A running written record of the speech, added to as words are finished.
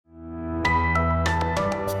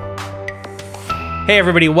Hey,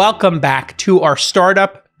 everybody. Welcome back to our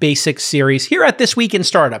Startup Basics series here at This Week in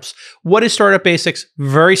Startups. What is Startup Basics?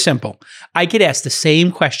 Very simple. I get asked the same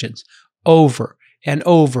questions over and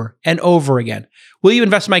over and over again. Will you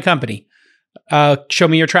invest in my company? Show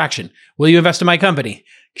me your traction. Will you invest in my company?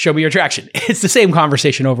 Show me your traction. It's the same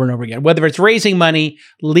conversation over and over again, whether it's raising money,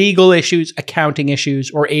 legal issues, accounting issues,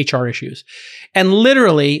 or HR issues. And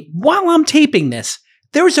literally, while I'm taping this,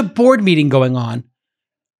 there was a board meeting going on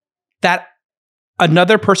that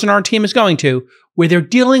another person on our team is going to, where they're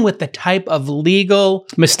dealing with the type of legal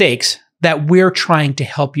mistakes that we're trying to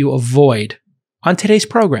help you avoid on today's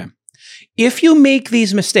program. If you make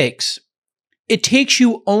these mistakes, it takes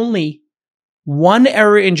you only one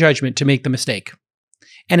error in judgment to make the mistake.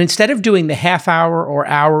 And instead of doing the half hour or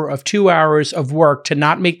hour of 2 hours of work to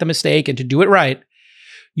not make the mistake and to do it right,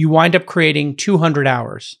 you wind up creating 200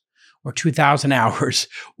 hours or 2,000 hours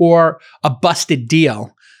or a busted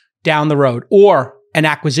deal down the road or an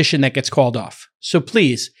acquisition that gets called off. So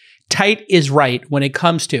please, tight is right when it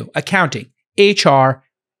comes to accounting, HR,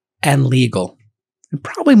 and legal. And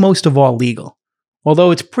probably most of all legal.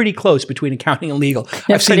 Although it's pretty close between accounting and legal.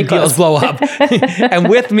 I've seen deals blow up. And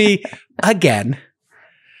with me, again,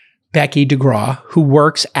 Becki DeGraw, who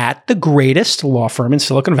works at the greatest law firm in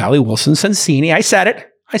Silicon Valley, Wilson Sonsini. I said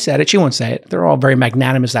it. She won't say it. They're all very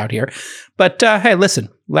magnanimous out here. But hey, listen,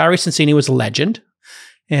 Larry Sonsini was a legend.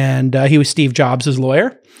 And he was Steve Jobs'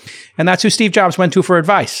 lawyer. And that's who Steve Jobs went to for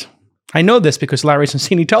advice. I know this because Larry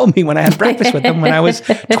Sonsini told me when I had breakfast with him when I was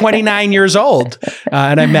 29 years old.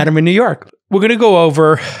 And I met him in New York. We're going to go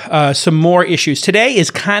over some more issues. Today is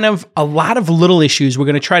kind of a lot of little issues. We're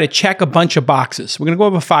going to try to check a bunch of boxes. We're going to go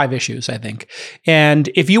over 5 issues, I think. And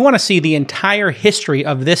if you want to see the entire history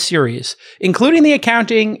of this series, including the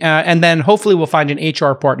accounting, and then hopefully we'll find an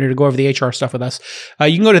HR partner to go over the HR stuff with us,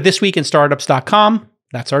 you can go to thisweekinstartups.com.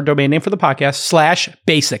 That's our domain name for the podcast,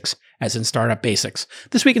 /basics, as in startup basics.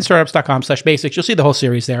 Thisweekinstartups.com/basics. You'll see the whole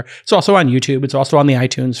series there. It's also on YouTube. It's also on the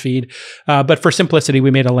iTunes feed. But for simplicity,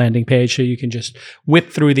 we made a landing page so you can just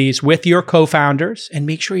whip through these with your co-founders and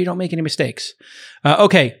make sure you don't make any mistakes.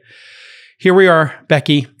 Okay, here we are,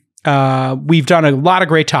 Becki. We've done a lot of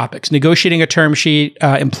great topics. Negotiating a term sheet,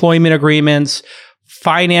 employment agreements,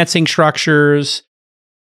 financing structures,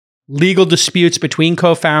 legal disputes between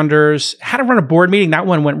co-founders, how to run a board meeting. That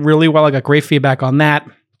one went really well. I got great feedback on that.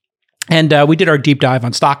 And we did our deep dive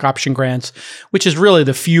on stock option grants, which is really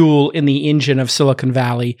the fuel in the engine of Silicon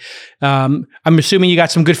Valley. I'm assuming you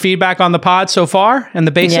got some good feedback on the pod so far and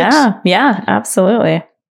the basics? Yeah, absolutely.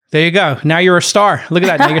 There you go. Now you're a star. Look at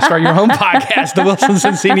that. Now you can start your own podcast, the Wilson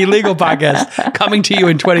Sonsini Legal Podcast, coming to you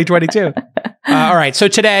in 2022. All right. So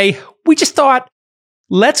today, we just thought,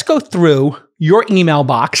 let's go through your email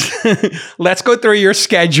box. Let's go through your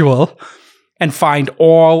schedule and find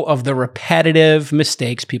all of the repetitive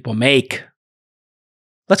mistakes people make.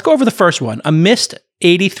 Let's go over the first one, a missed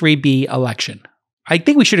 83B election. I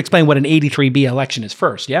think we should explain what an 83B election is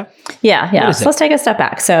first, yeah? Yeah. So let's take a step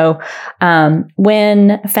back. So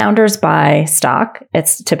when founders buy stock,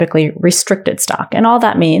 it's typically restricted stock. And all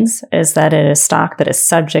that means is that it is stock that is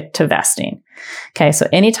subject to vesting. Okay, so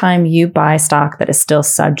anytime you buy stock that is still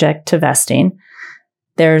subject to vesting,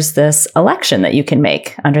 there's this election that you can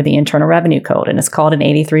make under the Internal Revenue Code, and it's called an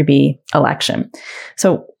 83B election.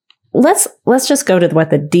 So let's just go to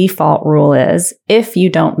what the default rule is if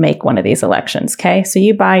you don't make one of these elections, okay? So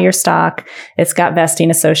you buy your stock, it's got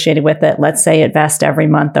vesting associated with it. Let's say it vests every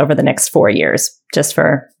month over the next 4 years, just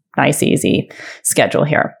for nice, easy schedule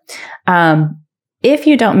here. If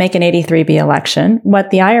you don't make an 83B election,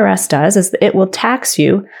 what the IRS does is it will tax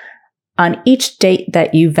you on each date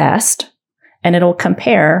that you vest, and it'll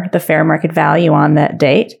compare the fair market value on that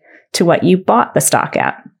date to what you bought the stock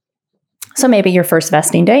at. So maybe your first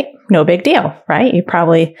vesting date, no big deal, right? You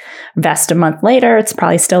probably vest a month later. It's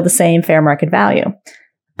probably still the same fair market value.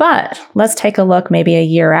 But let's take a look maybe a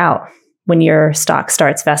year out when your stock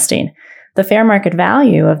starts vesting. The fair market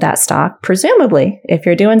value of that stock, presumably, if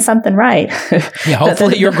you're doing something right, yeah,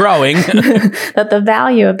 hopefully you're growing, that the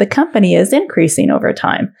value of the company is increasing over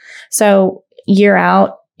time. So year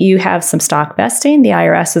out, you have some stock vesting. The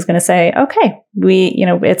IRS is going to say, okay,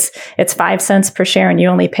 it's 5 cents per share and you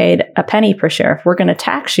only paid a penny per share. We're going to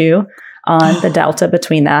tax you on the delta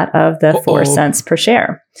between that of the 4 cents per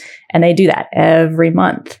share. And they do that every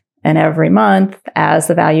month. And every month, as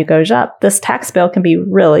the value goes up, this tax bill can be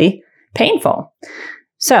really painful.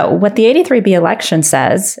 So what the 83B election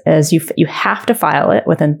says is you have to file it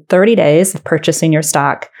within 30 days of purchasing your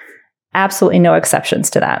stock. Absolutely no exceptions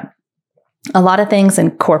to that. A lot of things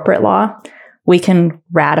in corporate law we can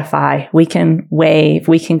ratify, we can waive,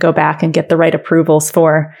 we can go back and get the right approvals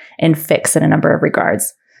for and fix in a number of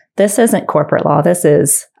regards. This isn't corporate law. This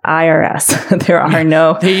is IRS. There are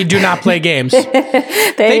no... They do not play games.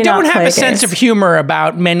 They don't have a sense of humor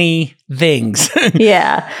about many things.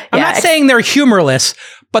 Yeah. I'm not saying they're humorless,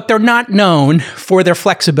 but they're not known for their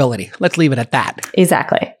flexibility. Let's leave it at that.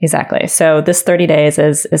 Exactly. So this 30 days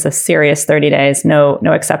is a serious 30 days, no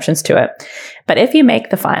exceptions to it. But if you make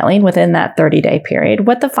the filing within that 30-day period,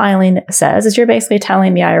 what the filing says is you're basically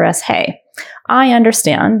telling the IRS, hey, I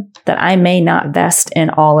understand that I may not vest in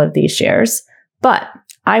all of these shares, but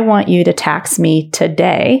I want you to tax me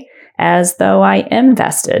today as though I am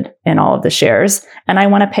vested in all of the shares, and I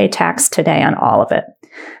want to pay tax today on all of it.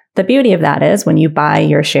 The beauty of that is when you buy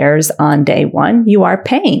your shares on day one, you are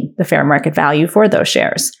paying the fair market value for those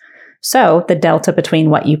shares. So the delta between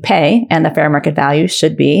what you pay and the fair market value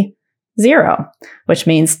should be 0, which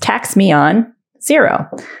means tax me on 0.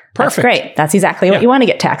 Perfect. That's great. That's exactly what you want to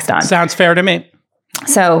get taxed on. Sounds fair to me.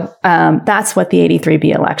 So that's what the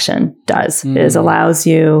 83B election does, is allows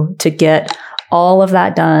you to get all of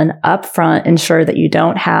that done up front, ensure that you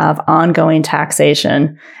don't have ongoing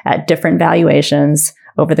taxation at different valuations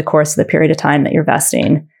over the course of the period of time that you're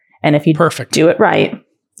vesting. And if you do it right,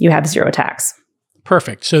 you have 0 tax.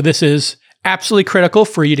 Perfect. So this is absolutely critical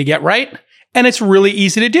for you to get right. And it's really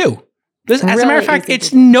easy to do. As a matter of fact,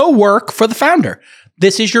 it's no work for the founder.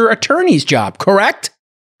 This is your attorney's job, correct?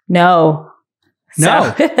 No. Oh,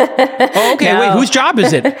 okay. No. Wait, whose job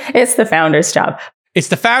is it? It's the founder's job. It's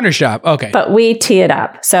the founder's job. Okay. But we tee it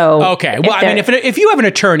up. So okay. Well, I mean, if you have an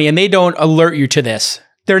attorney and they don't alert you to this,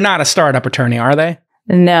 they're not a startup attorney, are they?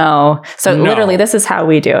 No. So literally, this is how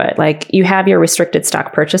we do it. Like, you have your restricted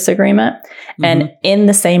stock purchase agreement, and in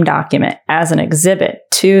the same document as an exhibit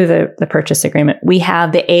to the purchase agreement, we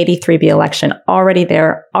have the 83B election already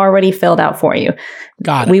there, already filled out for you.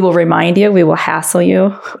 Got it. We will remind you. We will hassle you.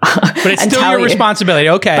 But it's still your responsibility.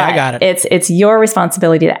 Okay, I got it. It's your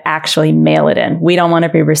responsibility to actually mail it in. We don't want to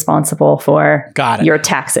be responsible for your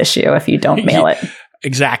tax issue if you don't mail it.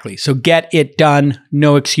 Exactly. So get it done.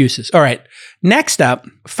 No excuses. All right. Next up,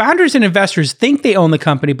 founders and investors think they own the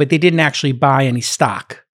company, but they didn't actually buy any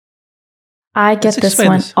stock. I get this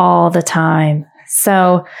one all the time.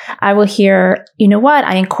 So I will hear, you know what?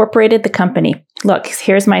 I incorporated the company. Look,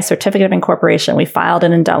 here's my certificate of incorporation. We filed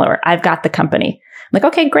it in Delaware. I've got the company. I'm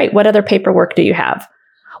like, okay, great. What other paperwork do you have?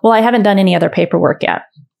 Well, I haven't done any other paperwork yet.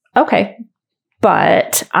 Okay.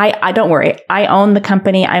 But I don't worry. I own the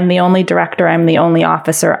company. I'm the only director. I'm the only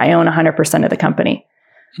officer. I own 100% of the company.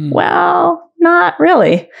 Well, not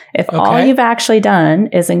really. If all you've actually done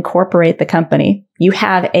is incorporate the company, you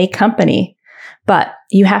have a company, but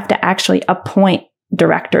you have to actually appoint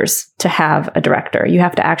directors to have a director. You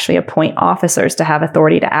have to actually appoint officers to have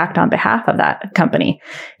authority to act on behalf of that company.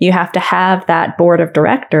 You have to have that board of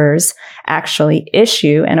directors actually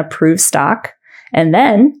issue and approve stock. And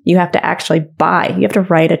then you have to actually buy. You have to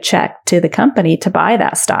write a check to the company to buy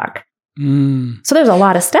that stock. So there's a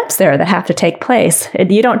lot of steps there that have to take place.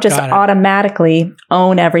 You don't just automatically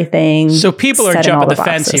own everything. So people are jumping the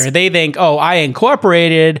fence here. They think, oh, I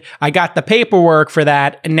incorporated, I got the paperwork for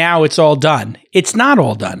that, and now it's all done. It's not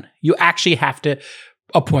all done. You actually have to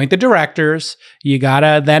appoint the directors. You got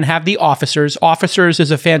to then have the officers. Officers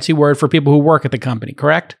is a fancy word for people who work at the company,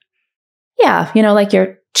 correct? Yeah. Like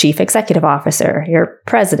your chief executive officer, your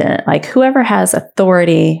president, like whoever has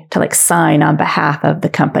authority to sign on behalf of the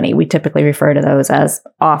company. We typically refer to those as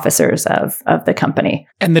officers of the company.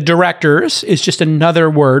 And the directors is just another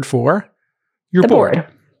word for your board.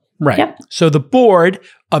 Right. Yep. So the board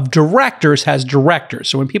of directors has directors.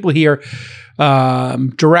 So when people hear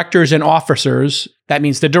directors and officers, that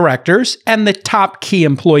means the directors and the top key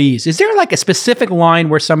employees. Is there a specific line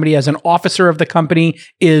where somebody as an officer of the company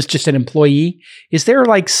is just an employee? Is there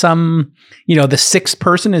some, the sixth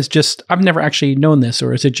person is just, I've never actually known this,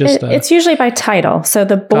 or is it just? It's usually by title. So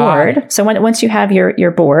the board, once you have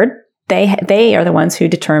your board, they are the ones who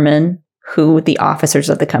determine who the officers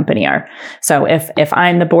of the company are. So if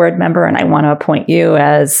I'm the board member and I want to appoint you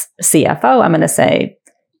as CFO, I'm going to say,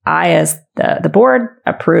 I, as the board,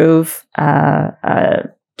 approve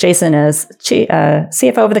Jason as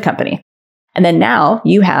CFO of the company. And then now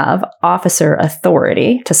you have officer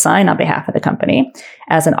authority to sign on behalf of the company.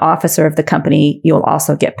 As an officer of the company, you'll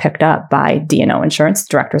also get picked up by D&O insurance,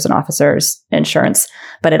 directors and officers insurance.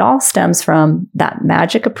 But it all stems from that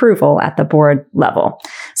magic approval at the board level.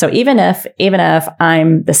 So even if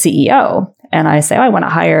I'm the CEO and I say, I want to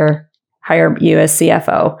hire you as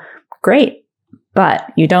CFO, great.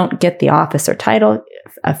 But you don't get the officer title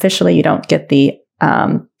officially. You don't get the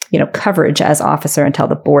coverage as officer until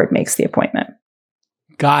the board makes the appointment.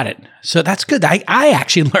 Got it. So that's good. I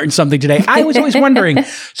actually learned something today. I was always wondering,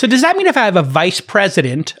 so does that mean if I have a vice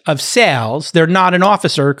president of sales, they're not an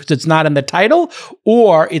officer because it's not in the title,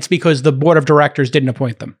 or it's because the board of directors didn't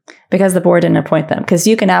appoint them? Because the board didn't appoint them. Because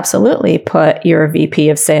you can absolutely put your VP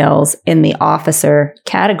of sales in the officer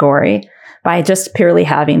category by just purely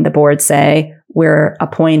having the board say, we're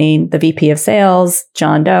appointing the VP of sales,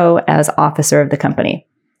 John Doe, as officer of the company.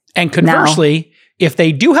 And conversely, if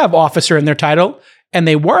they do have officer in their title, and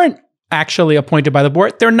they weren't actually appointed by the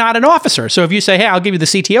board, they're not an officer. So if you say, hey, I'll give you the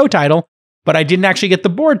CTO title, but I didn't actually get the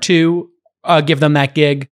board to give them that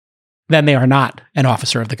gig, then they are not an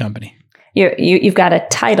officer of the company. You've got a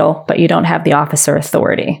title, but you don't have the officer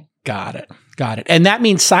authority. Got it. And that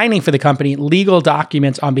means signing for the company, legal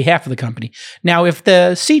documents on behalf of the company. Now, if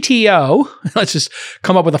the CTO, let's just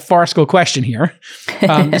come up with a farcical question here.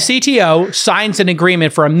 The CTO signs an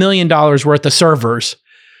agreement for $1 million worth of servers,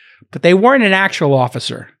 but they weren't an actual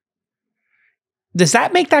officer. Does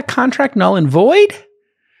that make that contract null and void?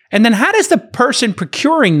 And then how does the person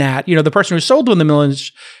procuring that, the person who sold them the million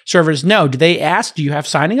servers know? Do they ask, do you have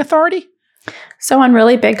signing authority? So on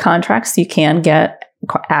really big contracts, you can get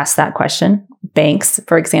asked that question. Banks,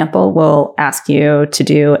 for example, will ask you to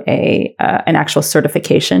do an actual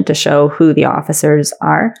certification to show who the officers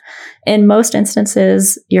are. In most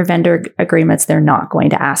instances, your vendor agreements, they're not going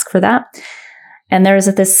to ask for that. And there's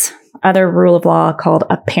this other rule of law called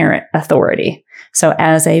apparent authority. So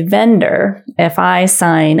as a vendor, if I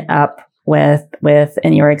sign up with,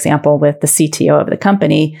 in your example, with the CTO of the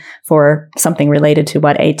company for something related to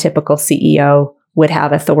what a typical CEO would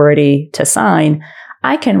have authority to sign,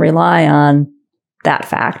 I can rely on that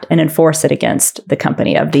fact and enforce it against the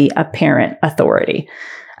company of the apparent authority.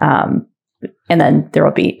 And then there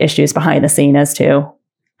will be issues behind the scene as to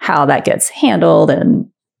how that gets handled and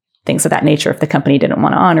things of that nature if the company didn't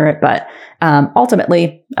want to honor it. But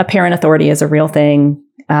ultimately, apparent authority is a real thing.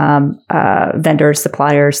 Vendors,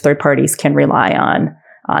 suppliers, third parties can rely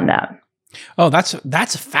on that. Oh,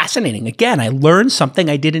 that's fascinating. Again, I learned something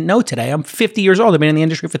I didn't know today. I'm 50 years old. I've been in the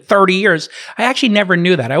industry for 30 years. I actually never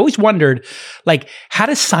knew that. I always wondered, how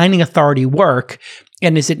does signing authority work?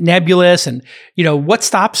 And is it nebulous? And, what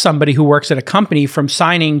stops somebody who works at a company from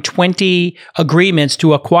signing 20 agreements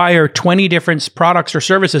to acquire 20 different products or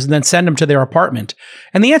services and then send them to their apartment?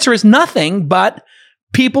 And the answer is nothing, but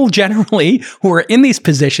people generally who are in these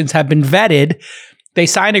positions have been vetted. They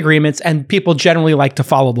sign agreements, and people generally like to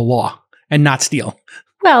follow the law and not steal.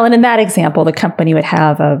 Well, and in that example, the company would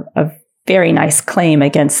have a very nice claim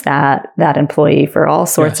against that employee for all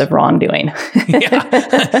sorts of wrongdoing.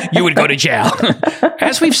 Yeah, you would go to jail.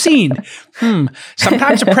 As we've seen,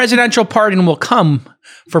 sometimes a presidential pardon will come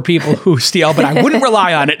for people who steal, but I wouldn't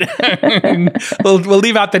rely on it. We'll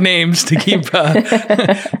leave out the names to keep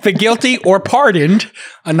the guilty or pardoned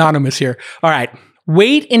anonymous here. All right.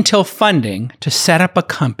 Wait until funding to set up a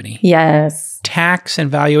company. Yes. Tax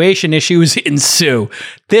and valuation issues ensue.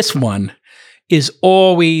 This one is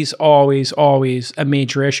always, always, always a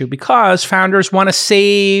major issue because founders want to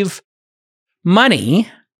save money,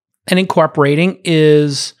 and incorporating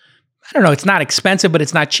is, it's not expensive, but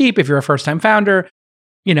it's not cheap if you're a first-time founder,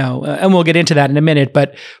 and we'll get into that in a minute,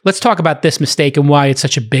 but let's talk about this mistake and why it's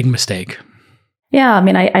such a big mistake. Yeah,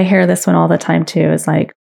 I hear this one all the time too. It's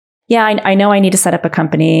like, yeah, I know I need to set up a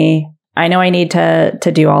company. I know I need to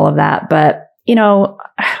do all of that, but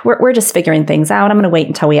we're just figuring things out. I'm going to wait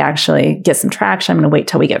until we actually get some traction. I'm going to wait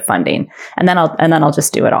till we get funding, and then I'll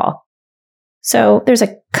just do it all. So there's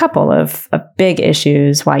a couple of big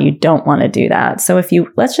issues why you don't want to do that. So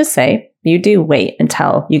let's just say you do wait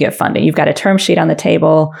until you get funding. You've got a term sheet on the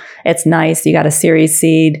table. It's nice. You got a Series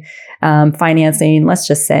seed financing. Let's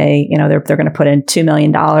just say they're going to put in $2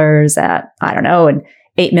 million at an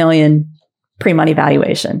 $8 million pre-money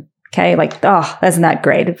valuation. Okay, isn't that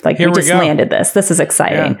great? We just landed this. This is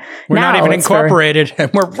exciting. Yeah. We're not even incorporated, and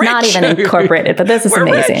we're rich. Not even incorporated, but this is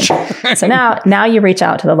amazing. So now you reach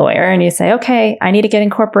out to the lawyer and you say, okay, I need to get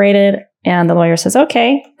incorporated. And the lawyer says,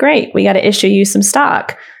 okay, great. We got to issue you some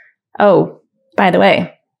stock. Oh, by the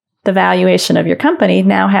way, the valuation of your company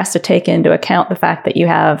now has to take into account the fact that you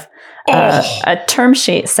have a term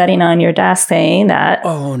sheet sitting on your desk saying that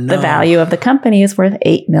the value of the company is worth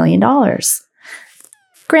 $8 million.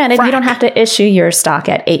 Granted, you don't have to issue your stock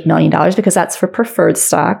at $8 million because that's for preferred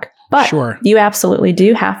stock. But you absolutely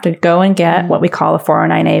do have to go and get what we call a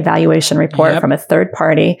 409A valuation report from a third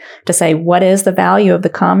party to say, what is the value of the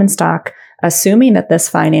common stock, assuming that this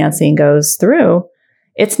financing goes through?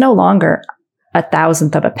 It's no longer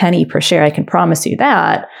 1/1000th of a penny per share. I can promise you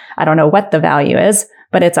that. I don't know what the value is,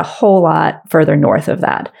 but it's a whole lot further north of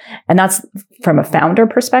that. And that's from a founder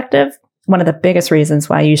perspective, one of the biggest reasons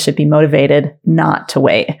why you should be motivated not to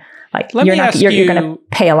wait. Like you're going to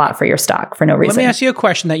pay a lot for your stock for no reason. Let me ask you a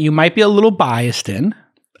question that you might be a little biased in.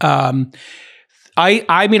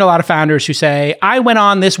 I meet a lot of founders who say, I went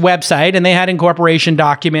on this website and they had incorporation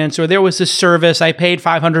documents, or there was this service I paid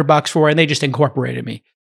 $500 for and they just incorporated me.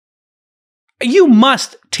 You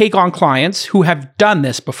must take on clients who have done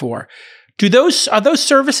this before. Are those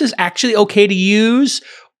services actually okay to use,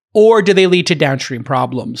 or do they lead to downstream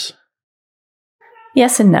problems?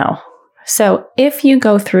 Yes and no. So if you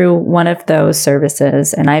go through one of those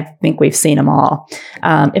services, and I think we've seen them all,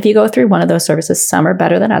 if you go through one of those services, some are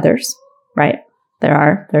better than others, right?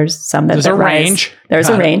 There's some that there's a range. There's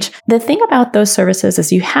a range. The thing about those services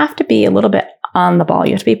is you have to be a little bit on the ball.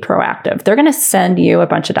 You have to be proactive. They're going to send you a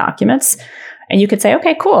bunch of documents and you could say,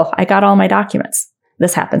 okay, cool. I got all my documents.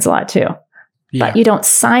 This happens a lot too, but you don't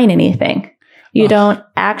sign anything. You don't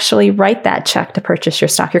actually write that check to purchase your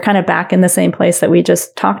stock. You're kind of back in the same place that we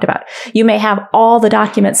just talked about. You may have all the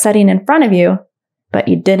documents sitting in front of you, but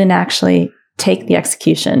you didn't actually take the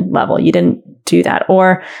execution level. You didn't do that.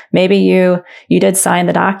 Or maybe you did sign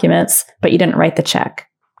the documents, but you didn't write the check.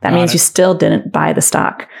 That means you still didn't buy the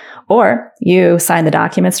stock. Or you signed the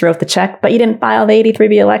documents, wrote the check, but you didn't file the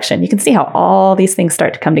 83B election. You can see how all these things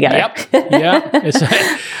start to come together.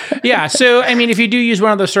 Yeah. So, I mean, if you do use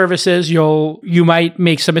one of those services, you might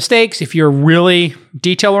make some mistakes. If you're really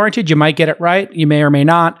detail oriented, you might get it right. You may or may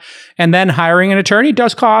not. And then hiring an attorney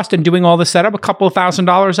does cost, and doing all the setup, a couple of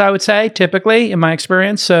 $1,000s, I would say, typically in my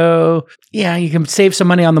experience. So yeah, you can save some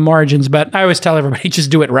money on the margins, but I always tell everybody,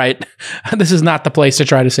 just do it right. This is not the place to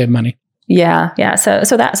try to save money. Yeah.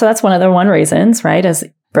 So that's one of the reasons, right? Is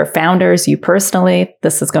for founders, you personally,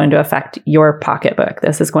 this is going to affect your pocketbook.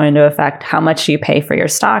 This is going to affect how much you pay for your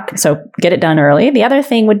stock. So get it done early. The other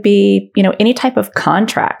thing would be, any type of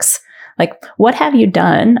contracts. Like, what have you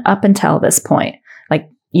done up until this point? Like,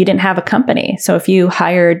 you didn't have a company. So if you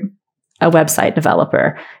hired a website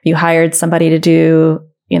developer, you hired somebody to do,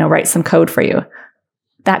 write some code for you,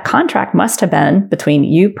 that contract must have been between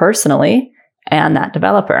you personally and that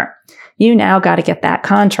developer. You now got to get that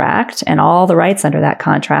contract and all the rights under that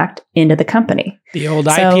contract into the company. The old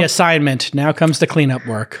IP assignment. Now comes the cleanup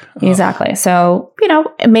work. Exactly. So,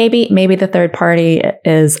 maybe the third party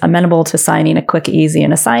is amenable to signing a quick, easy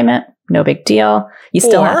assignment. No big deal. You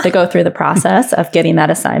still have to go through the process of getting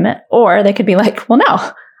that assignment. Or they could be like, well,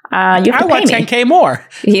 no, you have to pay me. I want $10K more.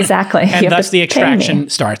 Exactly. And thus the extraction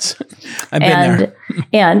starts. I've been there.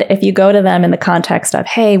 And if you go to them in the context of,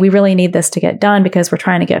 hey, we really need this to get done because we're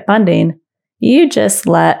trying to get funding, you just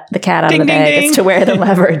let the cat out of the bag as to where the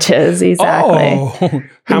leverage is. Exactly. Oh,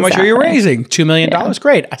 how much are you raising? $2 million? Yeah.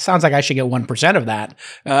 Great. It sounds like I should get 1% of that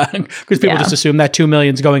because people just assume that $2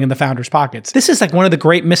 million is going in the founders' pockets. This is like one of the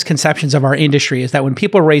great misconceptions of our industry is that when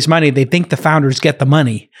people raise money, they think the founders get the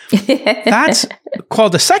money. That's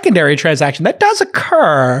called a secondary transaction. That does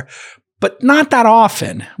occur, but not that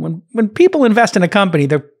often. When people invest in a company,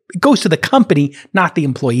 it goes to the company, not the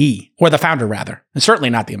employee, or the founder rather, and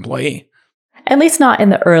certainly not the employee. At least not in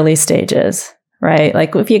the early stages, right?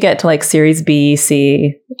 Like if you get to like Series B,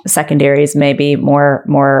 C, secondaries may be more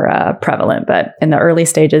prevalent, but in the early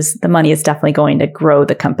stages, the money is definitely going to grow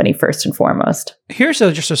the company first and foremost. Here's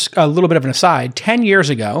just a little bit of an aside. 10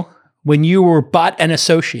 years ago, when you were but an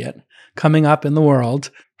associate coming up in the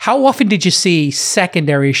world, how often did you see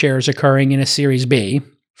secondary shares occurring in a Series B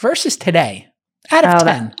versus today? Out of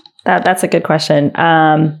 10. That's a good question.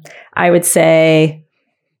 I would say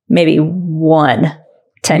maybe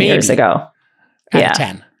 10 years ago. Out of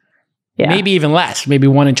 10. Yeah. Maybe even less. Maybe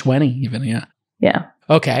 1 in 20 even, yeah. Yeah.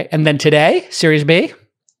 Okay. And then today, Series B?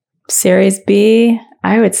 Series B,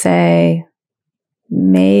 I would say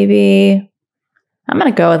maybe, I'm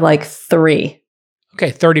going to go with like 3.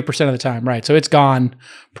 Okay, 30% of the time, right. So it's gone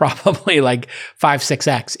probably like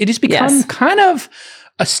 5-6x. It has become kind of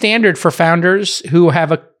a standard for founders who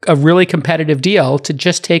have a really competitive deal to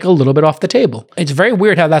just take a little bit off the table. It's very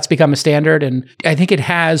weird how that's become a standard. And I think it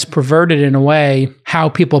has perverted in a way how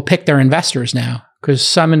people pick their investors now. Because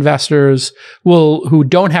some investors who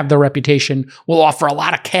don't have the reputation will offer a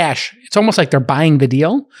lot of cash. It's almost like they're buying the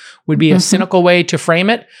deal, would be a cynical way to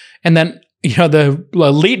frame it. And then the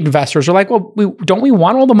elite investors are like, well, don't we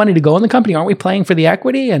want all the money to go in the company? Aren't we playing for the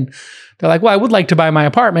equity? And they're like, well, I would like to buy my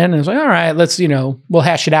apartment. And it's like, all right, let's, we'll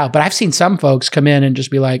hash it out. But I've seen some folks come in and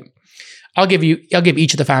just be like, I'll give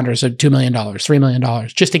each of the founders $2 million, $3 million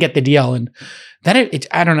just to get the deal. And then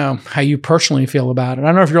I don't know how you personally feel about it. I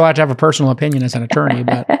don't know if you're allowed to have a personal opinion as an attorney,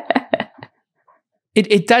 but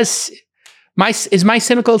it does. Is my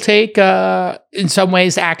cynical take in some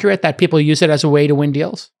ways accurate that people use it as a way to win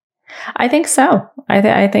deals? I think so.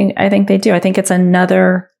 I think they do. I think it's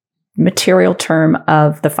another material term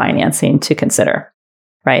of the financing to consider,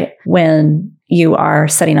 right? When you are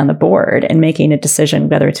sitting on the board and making a decision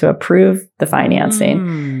whether to approve the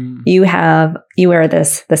financing, you wear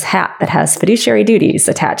this hat that has fiduciary duties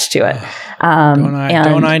attached to it. Don't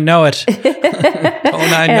I know it?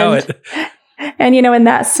 Don't I know it? And, in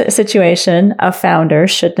that situation, a founder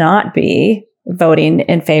should not be voting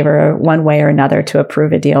in favor one way or another to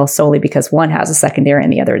approve a deal solely because one has a secondary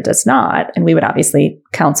and the other does not. And we would obviously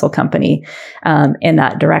counsel company in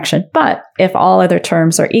that direction. But if all other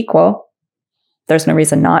terms are equal, there's no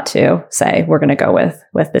reason not to say we're going to go with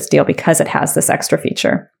this deal because it has this extra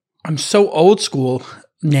feature. I'm so old school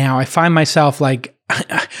now. I find myself like,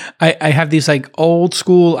 I have these like old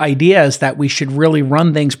school ideas that we should really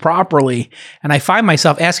run things properly. And I find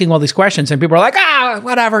myself asking all these questions and people are like,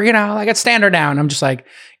 whatever, like it's standard now. And I'm just like,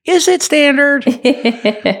 is it standard?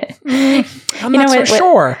 I'm not so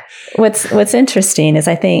sure. What's interesting is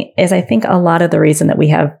I think a lot of the reason that we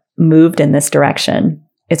have moved in this direction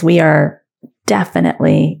is we are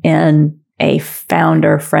definitely in a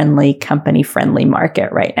founder-friendly, company-friendly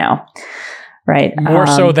market right now. Right. More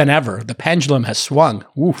so than ever. The pendulum has swung.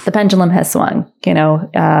 Oof. The pendulum has swung,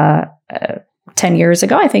 10 years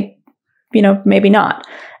ago, I think, maybe not.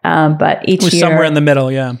 But each year. Somewhere in the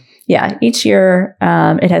middle. Yeah. Yeah. Each year,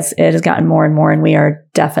 it has gotten more and more, and we are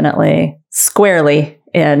definitely squarely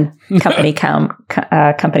in company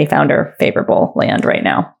founder favorable land right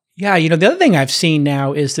now. Yeah. The other thing I've seen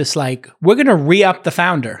now is this, like, we're going to re-up the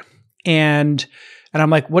founder. And I'm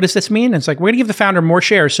like, what does this mean? And it's like, we're going to give the founder more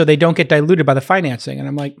shares so they don't get diluted by the financing. And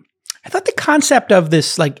I'm like, I thought the concept of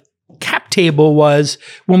this like cap table was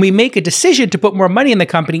when we make a decision to put more money in the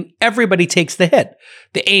company, everybody takes the hit.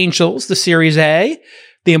 The angels, the Series A,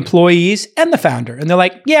 the employees, and the founder. And they're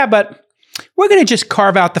like, yeah, but we're going to just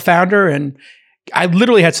carve out the founder. And I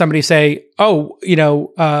literally had somebody say,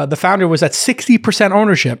 the founder was at 60%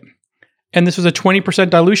 ownership. And this was a 20%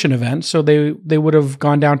 dilution event. So they would have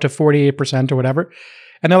gone down to 48% or whatever.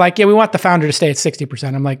 And they're like, yeah, we want the founder to stay at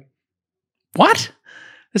 60%. I'm like, what?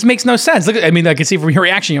 This makes no sense. Look, I can see from your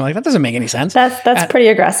reaction, you're like, that doesn't make any sense. That's pretty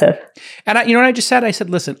aggressive. And you know what I just said? I said,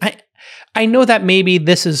 listen, I know that maybe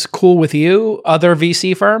this is cool with you, other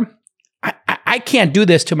VC firm. I can't do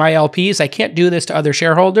this to my LPs. I can't do this to other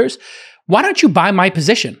shareholders. Why don't you buy my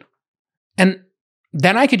position? And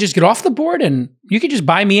then I could just get off the board and you could just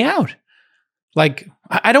buy me out. Like,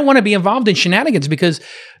 I don't want to be involved in shenanigans because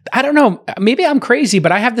I don't know, maybe I'm crazy,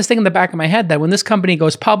 but I have this thing in the back of my head that when this company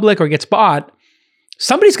goes public or gets bought,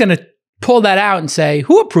 somebody's going to pull that out and say,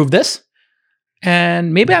 who approved this?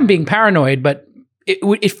 And maybe I'm being paranoid, but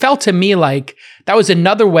it felt to me like that was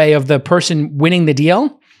another way of the person winning the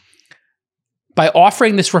deal by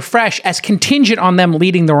offering this refresh as contingent on them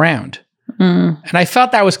leading the round. And I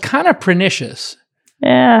felt that was kind of pernicious.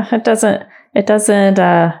 Yeah, it doesn't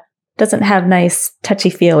have nice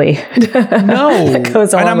touchy-feely. No. That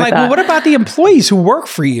goes on. And I'm like, well, what about the employees who work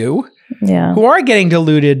for you? Yeah. Who are getting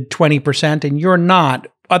diluted 20% and you're not?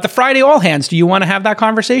 At the Friday all hands, do you want to have that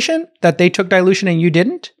conversation that they took dilution and you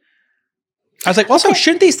didn't? I was like, also,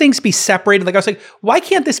 shouldn't these things be separated? Like, I was like, why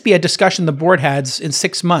can't this be a discussion the board has in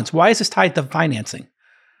 6 months? Why is this tied to financing?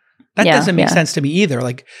 That doesn't make sense to me either.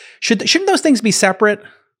 Like, shouldn't those things be separate?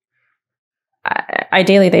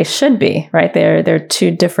 Ideally, they should be, right? They're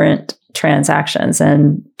two different transactions.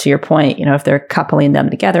 And to your point, if they're coupling them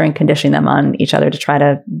together and conditioning them on each other to try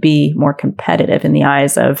to be more competitive in the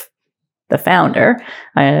eyes of the founder,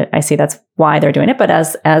 I see that's why they're doing it. But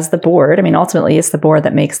as the board, ultimately it's the board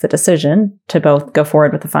that makes the decision to both go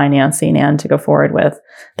forward with the financing and to go forward with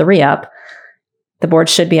the re-up. The board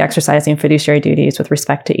should be exercising fiduciary duties with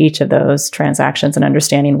respect to each of those transactions and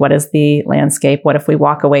understanding what is the landscape, what if we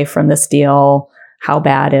walk away from this deal, how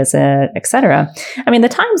bad is it, et cetera. The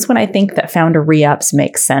times when I think that founder re-ups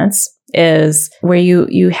make sense is where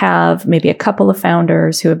you have maybe a couple of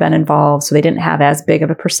founders who have been involved, so they didn't have as big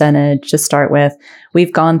of a percentage to start with.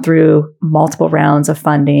 We've gone through multiple rounds of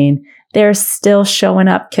funding. They're still showing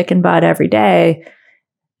up, kicking butt every day,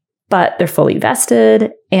 but they're fully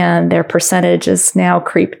vested and their percentage is now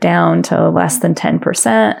creeped down to less than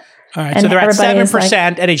 10%. All right, so they're at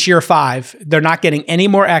 7% and it's year 5. They're not getting any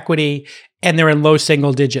more equity and they're in low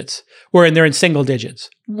single digits they're in single digits.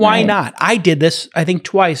 Why not? I did this, I think,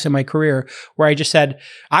 twice in my career where I just said,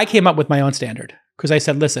 I came up with my own standard because I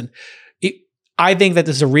said, listen, I think that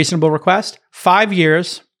this is a reasonable request. 5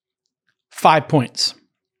 years, 5 points.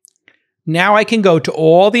 Now I can go to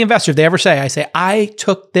all the investors. If they ever say, I say, I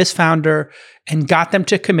took this founder and got them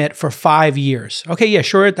to commit for 5 years. Okay, yeah,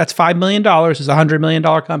 sure. That's $5 million. It's a $100 million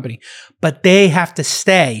company. But they have to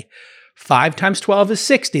stay. 5 times 12 is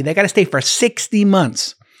 60. They got to stay for 60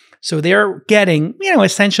 months. So they're getting,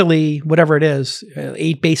 essentially whatever it is,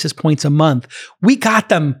 8 basis points a month. We got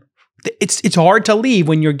them. It's hard to leave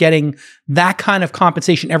when you're getting that kind of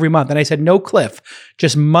compensation every month. And I said, no cliff,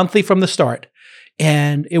 just monthly from the start.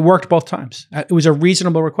 And it worked both times. It was a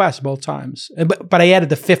reasonable request both times. But I added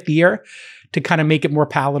the 5th year to kind of make it more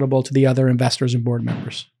palatable to the other investors and board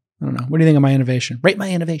members. I don't know. What do you think of my innovation? Rate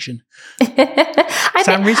my innovation.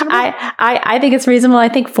 Sound reasonable? I think it's reasonable. I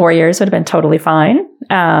think 4 years would have been totally fine.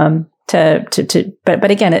 But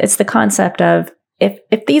again, it's the concept of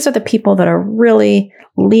if these are the people that are really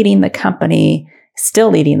leading the company,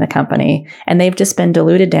 still leading the company, and they've just been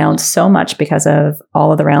diluted down so much because of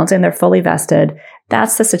all of the rounds and they're fully vested,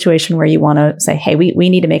 that's the situation where you want to say, hey, we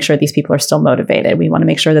need to make sure these people are still motivated. We want to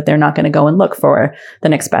make sure that they're not going to go and look for the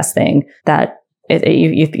next best thing, that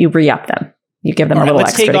you re-up them. You give them a little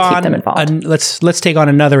extra to keep them involved. Let's take on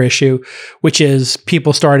another issue, which is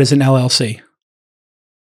people start as an LLC.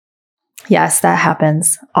 Yes, that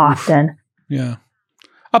happens often. Yeah.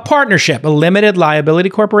 A partnership, a limited liability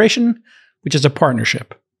corporation, which is a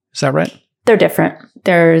partnership. Is that right? They're different.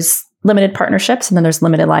 There's limited partnerships and then there's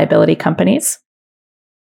limited liability companies.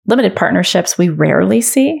 Limited partnerships we rarely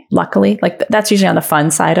see, luckily. Like that's usually on the fun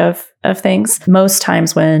side of things. Most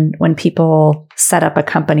times when people set up a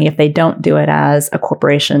company, if they don't do it as a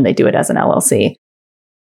corporation, they do it as an LLC.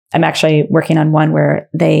 I'm actually working on one where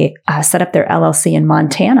they set up their LLC in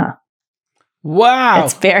Montana. Wow.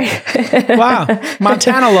 It's very... Wow.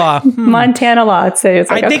 Montana law. Montana law. It's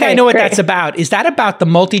like, I think I know what that's about. Is that about the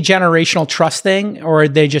multi-generational trust thing, or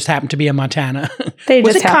they just happen to be in Montana?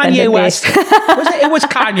 Was it Kanye West? It was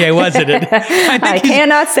Kanye, wasn't it? I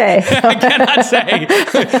cannot say. I cannot say.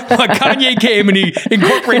 But Kanye came and he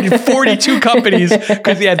incorporated 42 companies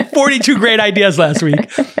because he had 42 great ideas last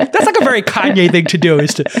week. That's like a very Kanye thing to do,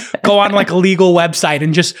 is to go on like a legal website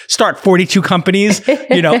and just start 42 companies,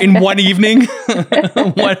 in one evening.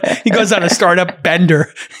 He goes on a startup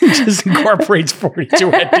bender and just incorporates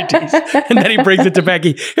 42 entities. And then he brings it to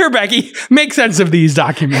Becki. Here, Becki, make sense of these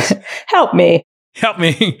documents. Help me.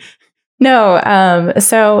 No.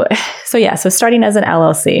 So starting as an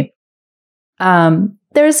LLC,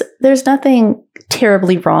 there's nothing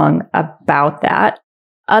terribly wrong about that,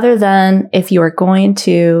 other than if you're going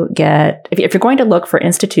to look for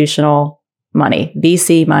institutional money,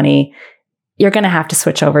 VC money, you're going to have to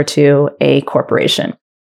switch over to a corporation.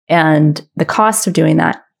 And the cost of doing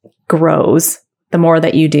that grows the more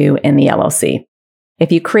that you do in the LLC.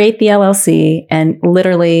 If you create the LLC and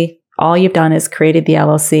literally all you've done is created the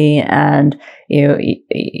LLC and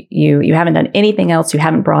you haven't done anything else, you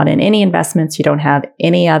haven't brought in any investments, you don't have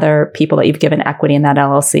any other people that you've given equity in that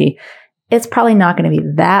LLC, it's probably not going to be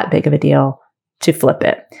that big of a deal to flip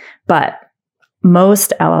it. But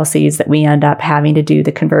most LLCs that we end up having to do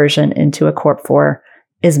the conversion into a corp for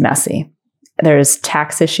is messy. There's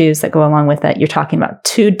tax issues that go along with it. You're talking about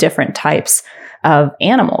 2 different types of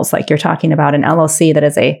animals. Like you're talking about an LLC that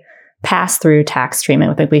is a pass-through tax treatment.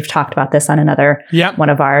 I think we've talked about this on another one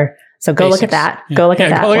of our. So go look at that. Go look at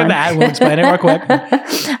that. Go look at that. We'll explain it real quick.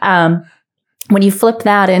 When you flip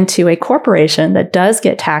that into a corporation that does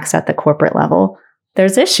get taxed at the corporate level,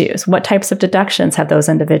 there's issues. What types of deductions have those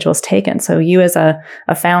individuals taken? So you as a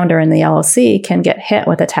founder in the LLC can get hit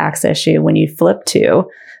with a tax issue when you flip to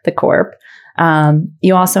the corp.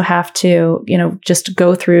 You also have to, just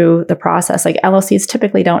go through the process. Like LLCs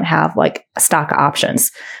typically don't have like stock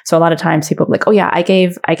options. So a lot of times people are like, oh yeah, I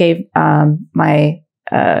gave my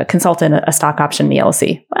consultant a stock option in the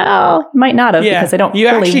LLC. Well, you might not have because they don't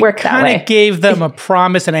really work that way. You kind of gave them a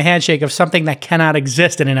promise and a handshake of something that cannot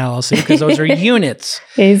exist in an LLC because those are units.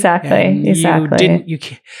 Exactly.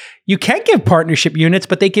 You can give partnership units,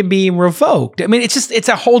 but they can be revoked. I mean, it's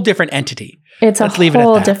a whole different entity. It's a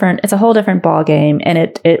whole different ball game, and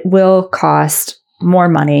it will cost more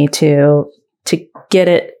money to get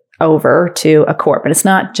it over to a corp. And it's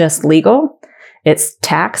not just legal. It's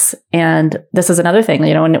tax. And this is another thing,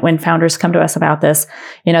 when founders come to us about this,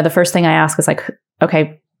 the first thing I ask is like,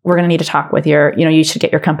 okay, we're going to need to talk with you should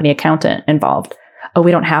get your company accountant involved. Oh,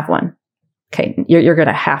 we don't have one. Okay. You're going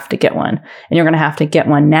to have to get one, and you're going to have to get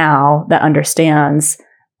one now that understands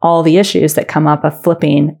all the issues that come up of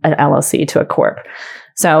flipping an LLC to a corp.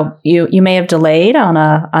 So you may have delayed on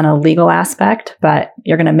a legal aspect, but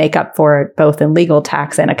you're going to make up for it both in legal,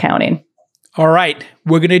 tax, and accounting. All right,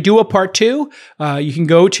 we're going to do a part 2. You can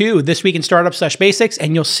go to thisweekinstartup.com/basics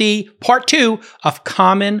and you'll see part 2 of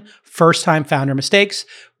common first-time founder mistakes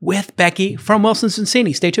with Becki from Wilson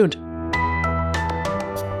Sonsini. Stay tuned.